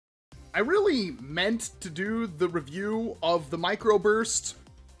I really meant to do the review of the microburst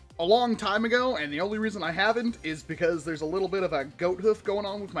a long time ago, and the only reason I haven't is because there's a little bit of a goat hoof going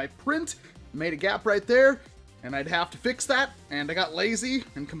on with my print. Made a gap right there, and I'd have to fix that, and I got lazy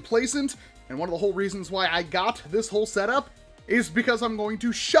and complacent, and one of the whole reasons why I got this whole setup is because I'm going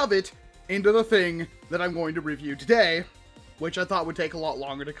to shove it into the thing that I'm going to review today, which I thought would take a lot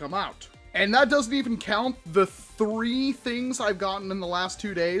longer to come out. And that doesn't even count the 3 things I've gotten in the last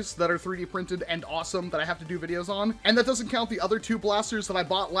 2 days that are 3D printed and awesome that I have to do videos on. And that doesn't count the other 2 blasters that I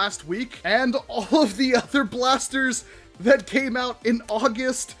bought last week, and all of the other blasters that came out in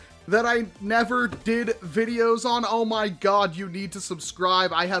August that I never did videos on. Oh my god, you need to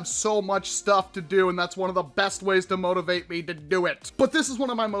subscribe. I have so much stuff to do, and that's one of the best ways to motivate me to do it. But this is one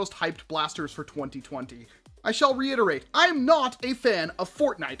of my most hyped blasters for 2020. I shall reiterate, I'm not a fan of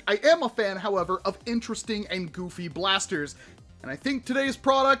Fortnite. I am a fan, however, of interesting and goofy blasters. And I think today's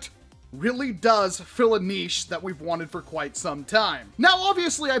product really does fill a niche that we've wanted for quite some time. Now,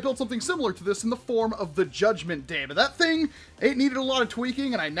 obviously, I built something similar to this in the form of the Judgment Day, but that thing, it needed a lot of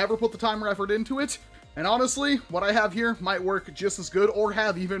tweaking, and I never put the time or effort into it. And honestly, what I have here might work just as good or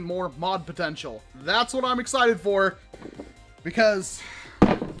have even more mod potential. That's what I'm excited for, because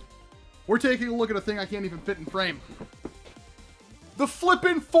we're taking a look at a thing I can't even fit in frame. The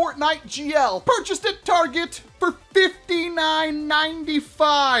flippin' Fortnite GL, purchased at Target for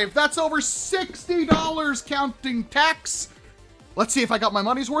 $59.95. That's over $60 counting tax. Let's see if I got my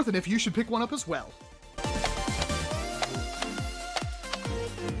money's worth and if you should pick one up as well.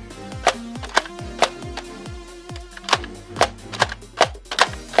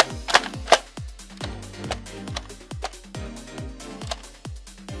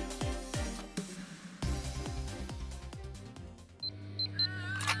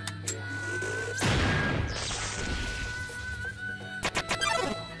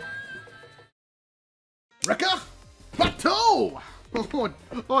 Rekka! Plateau!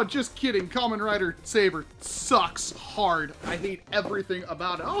 Oh, just kidding. Kamen Rider Saber sucks hard. I hate everything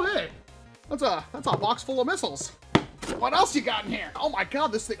about it. Oh, hey! That's a box full of missiles. What else you got in here? Oh my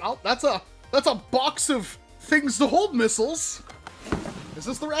god, this thing. Oh, that's a box of things to hold missiles. Is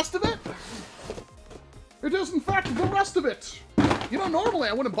this the rest of it? It is, in fact, the rest of it. You know, normally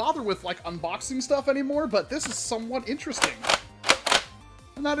I wouldn't bother with, like, unboxing stuff anymore, but this is somewhat interesting.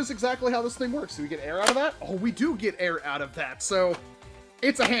 And that is exactly how this thing works. Do we get air out of that? Oh, we do get air out of that. So,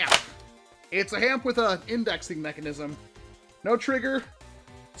 it's a hamp. It's a hamp with an indexing mechanism. No trigger.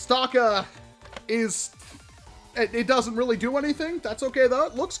 Stock, it doesn't really do anything. That's okay, though.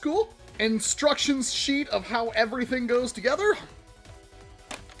 It looks cool. Instructions sheet of how everything goes together.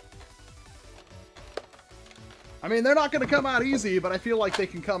 I mean, they're not going to come out easy, but I feel like they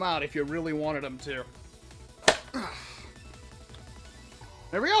can come out if you really wanted them to.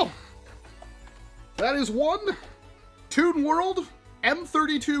 There we go. That is one Toon World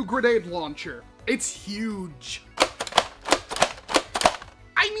M32 grenade launcher. It's huge.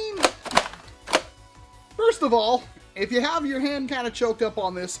 I mean, first of all, if you have your hand kind of choked up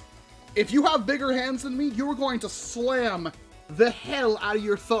on this, if you have bigger hands than me, you're going to slam the hell out of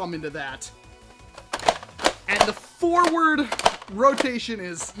your thumb into that. And the forward rotation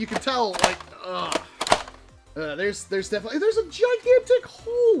is, you can tell, like, there's definitely, there's a gigantic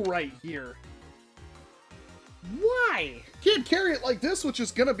hole right here. Why? Can't carry it like this, which is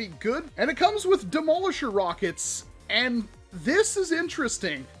gonna be good. And it comes with demolisher rockets. And this is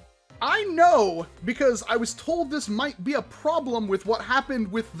interesting. I know, because I was told this might be a problem with what happened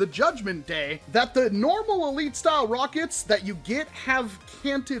with the Judgment Day, that the normal Elite style rockets that you get have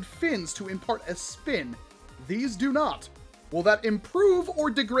canted fins to impart a spin. These do not. Will that improve or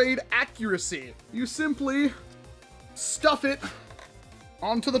degrade accuracy? You simply stuff it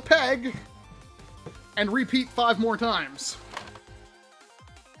onto the peg and repeat 5 more times.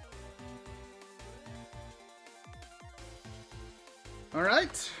 All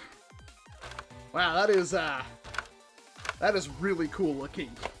right. Wow, that is really cool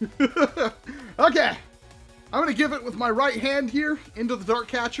looking. Okay. I'm gonna give it with my right hand here into the dart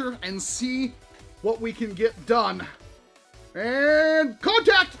catcher and see what we can get done. And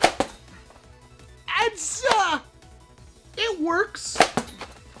contact! And it works.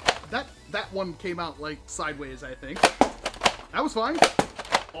 That one came out like sideways, I think. That was fine.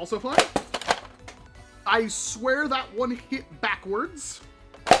 Also fine. I swear that one hit backwards.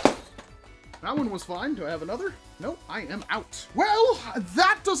 That one was fine. Do I have another? Nope, I am out. Well,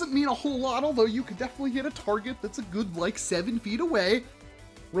 that doesn't mean a whole lot, although you could definitely hit a target that's a good, like, 7 feet away.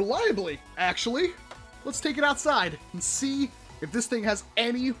 Reliably, actually. Let's take it outside and see if this thing has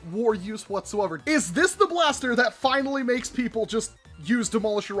any war use whatsoever. Is this the blaster that finally makes people just use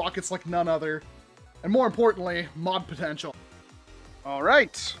Demolisher rockets like none other. And more importantly, mod potential.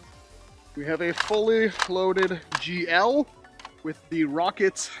 Alright. We have a fully loaded GL with the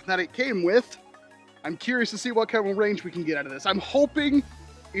rockets that it came with. I'm curious to see what kind of range we can get out of this. I'm hoping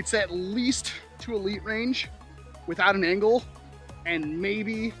it's at least to elite range without an angle, and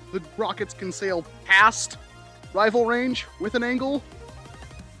maybe the rockets can sail past rival range with an angle.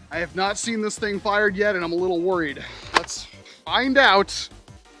 I have not seen this thing fired yet, and I'm a little worried. Let's find out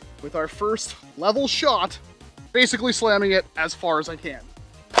with our first level shot, basically slamming it as far as I can.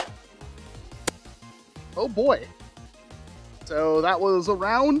 Oh boy. So that was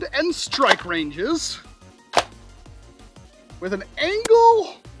around and strike ranges. With an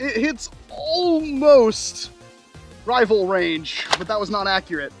angle, it hits almost rival range, but that was not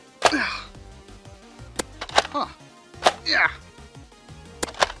accurate. Huh. Yeah.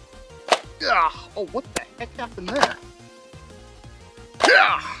 Yeah. Oh, what the heck happened there?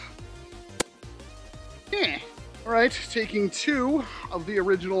 Yeah. Yeah. All right, taking 2 of the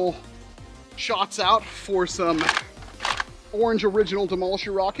original shots out for some orange original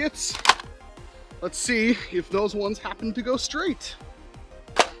Demolisher rockets. Let's see if those ones happen to go straight.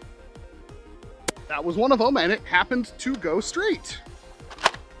 That was one of them, and it happened to go straight.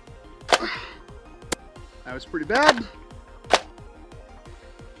 That was pretty bad.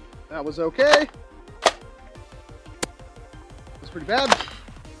 That was okay. That was pretty bad.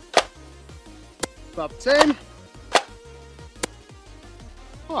 About the same.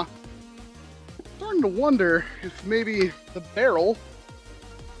 Huh. Starting to wonder if maybe the barrel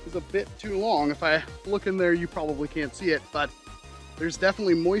is a bit too long. If I look in there, you probably can't see it, but there's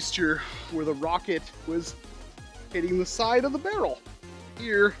definitely moisture where the rocket was hitting the side of the barrel.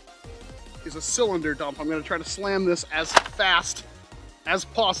 Here is a cylinder dump. I'm going to try to slam this as fast as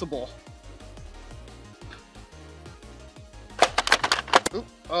possible. Oop.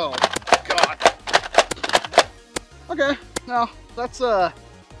 Oh, God. Okay, now that's it'll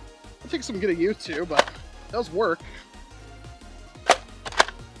take some getting used to, but it does work.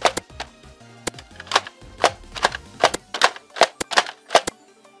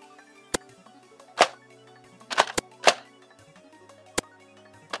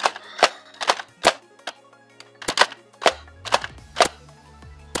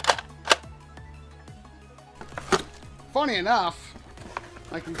 Funny enough,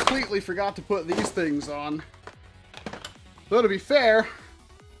 I completely forgot to put these things on. Though to be fair,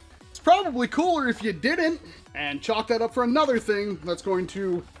 it's probably cooler if you didn't, and chalk that up for another thing that's going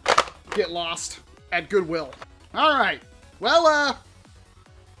to get lost at Goodwill. Alright, well,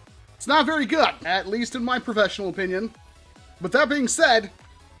 it's not very good, at least in my professional opinion. But that being said,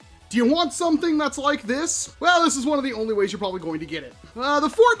 do you want something that's like this? Well, this is one of the only ways you're probably going to get it. The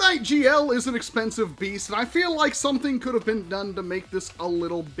Fortnite GL is an expensive beast, and I feel like something could have been done to make this a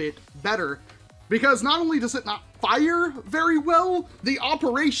little bit better. Because not only does it not fire very well, the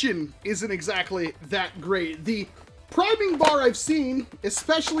operation isn't exactly that great. The priming bar I've seen,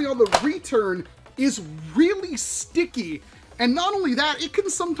 especially on the return, is really sticky. And not only that, it can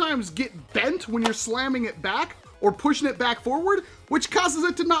sometimes get bent when you're slamming it back or pushing it back forward, which causes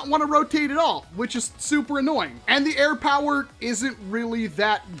it to not want to rotate at all, which is super annoying. And the air power isn't really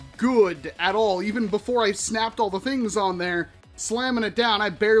that good at all. Even before I snapped all the things on there, slamming it down, I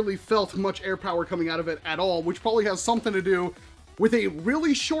barely felt much air power coming out of it at all, which probably has something to do with a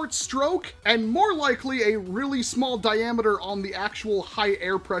really short stroke and more likely a really small diameter on the actual high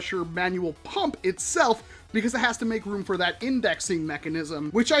air pressure manual pump itself, because it has to make room for that indexing mechanism,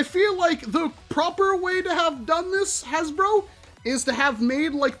 which I feel like the proper way to have done this, Hasbro, is to have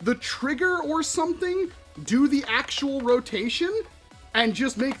made like the trigger or something do the actual rotation and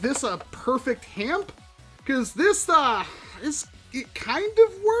just make this a perfect hamp, because this it kind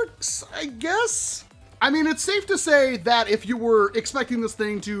of works, I guess. I mean, it's safe to say that if you were expecting this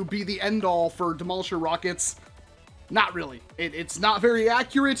thing to be the end-all for Demolisher rockets, not really. It's not very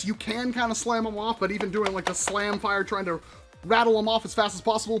accurate. You can kind of slam them off, but even doing like the slam fire, trying to rattle them off as fast as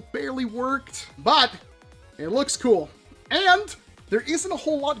possible, barely worked. But it looks cool. And there isn't a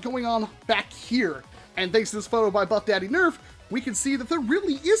whole lot going on back here. And thanks to this photo by Buff Daddy Nerf, we can see that there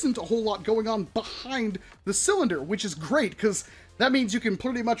really isn't a whole lot going on behind the cylinder, which is great, because that means you can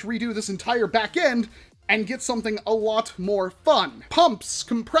pretty much redo this entire back end and get something a lot more fun. Pumps,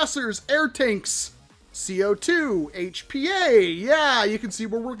 compressors, air tanks, CO2, HPA, yeah, you can see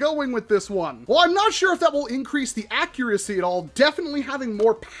where we're going with this one. Well, I'm not sure if that will increase the accuracy at all. Definitely having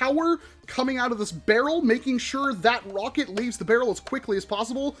more power coming out of this barrel, making sure that rocket leaves the barrel as quickly as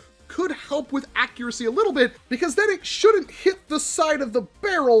possible, could help with accuracy a little bit, because then it shouldn't hit the side of the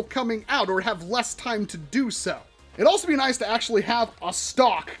barrel coming out or have less time to do so. It'd also be nice to actually have a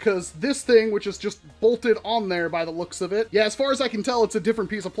stock, because this thing, which is just bolted on there by the looks of it, yeah, as far as I can tell, it's a different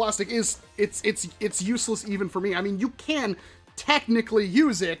piece of plastic, it's useless even for me. I mean, you can technically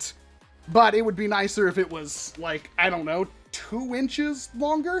use it, but it would be nicer if it was, like, I don't know, 2 inches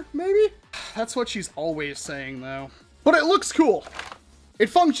longer, maybe? That's what she's always saying, though. But it looks cool. It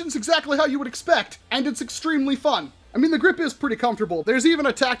functions exactly how you would expect, and it's extremely fun. I mean, the grip is pretty comfortable. There's even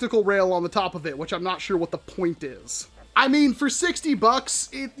a tactical rail on the top of it, which I'm not sure what the point is. I mean, for 60 bucks,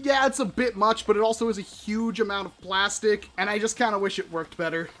 yeah, it's a bit much, but it also is a huge amount of plastic, and I just kind of wish it worked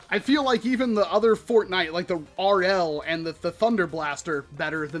better. I feel like even the other Fortnite, like the RL and the Thunder Blast, are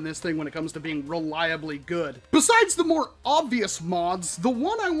better than this thing when it comes to being reliably good. Besides the more obvious mods, the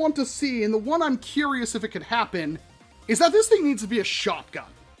one I want to see, and the one I'm curious if it could happen, is that this thing needs to be a shotgun.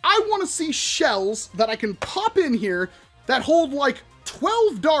 I want to see shells that I can pop in here that hold like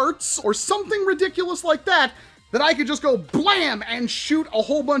 12 darts or something ridiculous like that, that I could just go blam and shoot a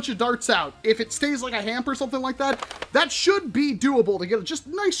whole bunch of darts out. If it stays like a hamp or something like that, that should be doable to get a just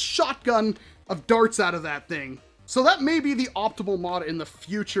nice shotgun of darts out of that thing. So that may be the optimal mod in the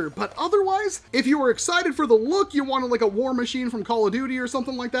future, but otherwise, if you were excited for the look, you wanted like a war machine from Call of Duty or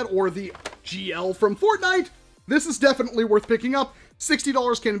something like that, or the GL from Fortnite, this is definitely worth picking up.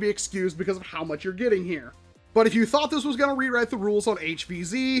 $60 can be excused because of how much you're getting here. But if you thought this was going to rewrite the rules on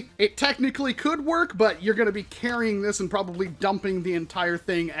HVZ, it technically could work, but you're going to be carrying this and probably dumping the entire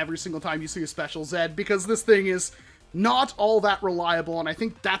thing every single time you see a special Zed, because this thing is not all that reliable, and I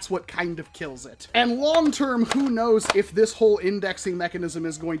think that's what kind of kills it. And long term, who knows if this whole indexing mechanism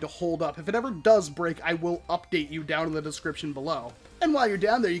is going to hold up. If it ever does break, I will update you down in the description below. And while you're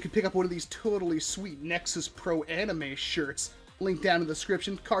down there, you can pick up one of these totally sweet Nexus Pro anime shirts. Link down in the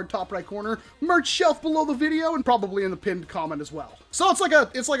description, card top right corner, merch shelf below the video, and probably in the pinned comment as well. So it's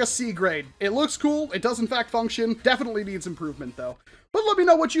like a C grade. It looks cool, it does in fact function, definitely needs improvement though. But let me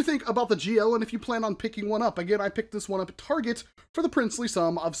know what you think about the GL and if you plan on picking one up. Again, I picked this one up at Target for the princely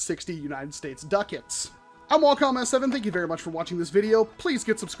sum of 60 United States ducats. I'm Walcom S7, thank you very much for watching this video. Please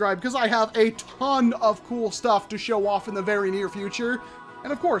get subscribed because I have a ton of cool stuff to show off in the very near future.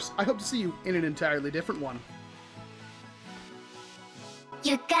 And of course, I hope to see you in an entirely different one.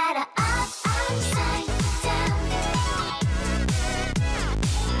 You gotta